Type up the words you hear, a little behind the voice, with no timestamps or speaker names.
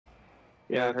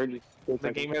Yeah, I heard you.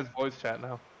 The game has voice chat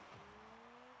now.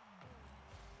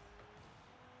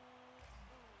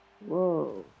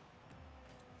 Whoa.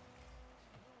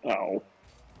 Oh.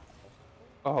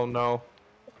 Oh no.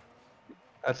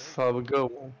 That's a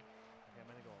good one. Okay, I'm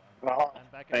gonna go. Oh, I'm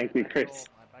back in thank my you, goal. Chris.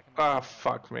 I'm back in my Ah, goal.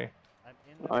 fuck me. I'm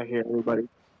in the I hear everybody.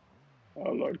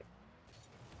 Oh lord.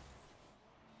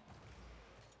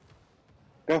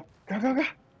 Go, go, go, go!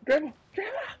 Dribble!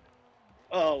 Dribble!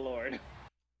 Oh lord.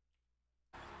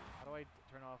 How do I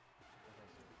turn off?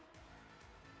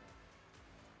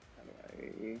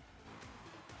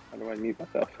 How do I mute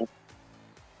myself?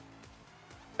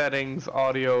 Settings,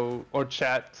 audio, or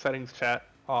chat. Settings, chat,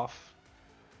 off.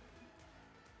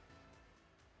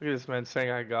 Look at this man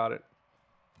saying I got it.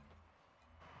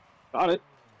 Got it.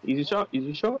 Easy shot,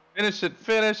 easy shot. Finish it,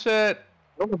 finish it!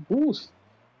 Oh, the boost.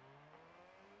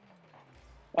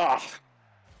 Ah.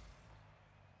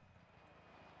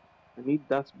 I need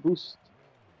that boost.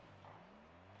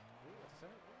 Ooh, that's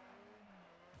center.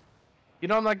 You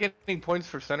know I'm not getting points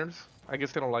for centers. I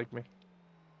guess they don't like me.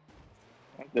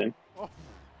 Then. Oh.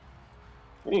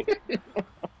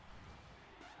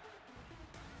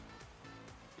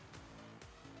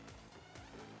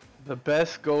 The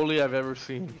best goalie I've ever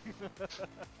seen.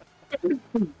 I'm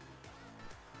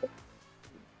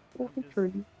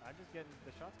just getting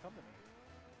the shots come to me.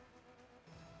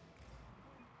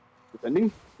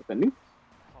 Defending? Defending?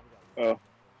 Oh, we got it. Oh.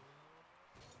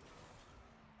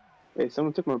 Hey,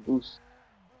 someone took my boost.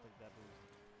 Take that boost.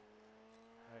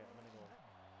 Alright, I'm gonna go.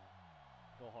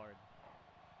 Go hard.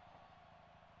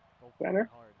 Go Banner?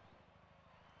 hard.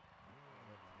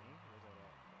 That's me? Where's that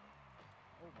at?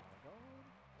 Oh my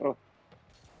god. Oh.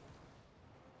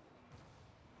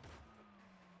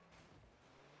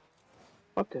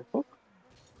 What the fuck?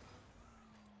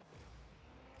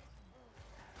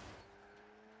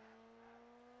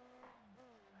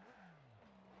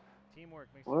 Teamwork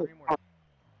makes What? the dream work.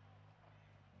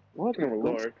 What? Oh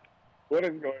lord. What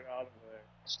is going on over there?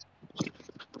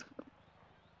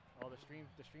 Oh, the stream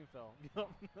fell.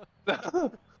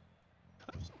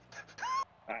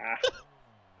 Ah.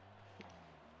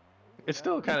 It's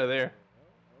still kind of there.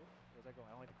 Oh, where's that going?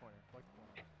 I don't like the corner. Fuck the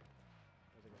corner.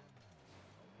 Where's it going?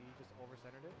 He just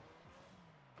over-centered it.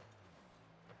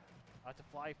 I have to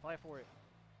fly for it.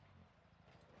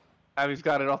 Abby's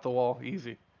got it off the wall,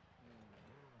 easy.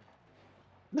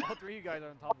 All three of you guys are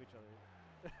on top of each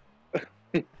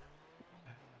other.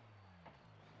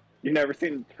 You've never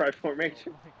seen the tri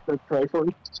formation? Oh my Try for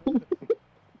it.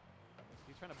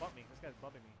 He's trying to bump me. This guy's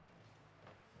bumping me.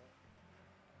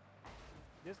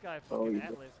 This guy Oh, fucking you-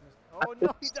 Atlas. Oh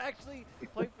no, he's actually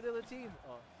playing for the other team.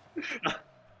 Oh.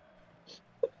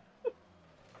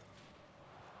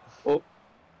 Oh.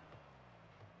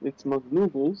 It's my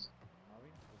noodles. Are we?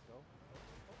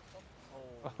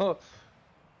 Let's go. Oh.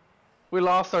 We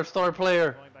lost our star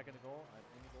player. Going back in the goal.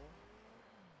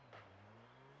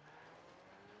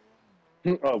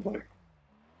 I'm in the goal. Oh boy.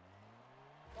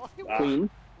 Oh, he Ah. Queen.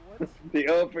 What? The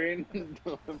open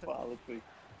policy.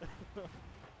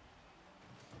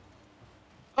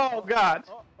 Oh god.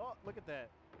 Oh, look at that.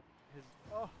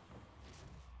 Oh.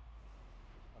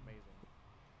 Amazing.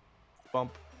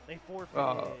 Bump. They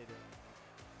forfeited.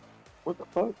 What the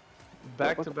fuck?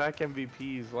 Back-to-back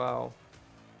MVPs, wow.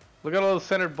 Look at all those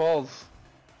centered balls.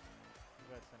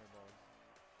 Who got center balls?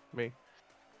 Me.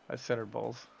 I centered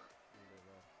balls.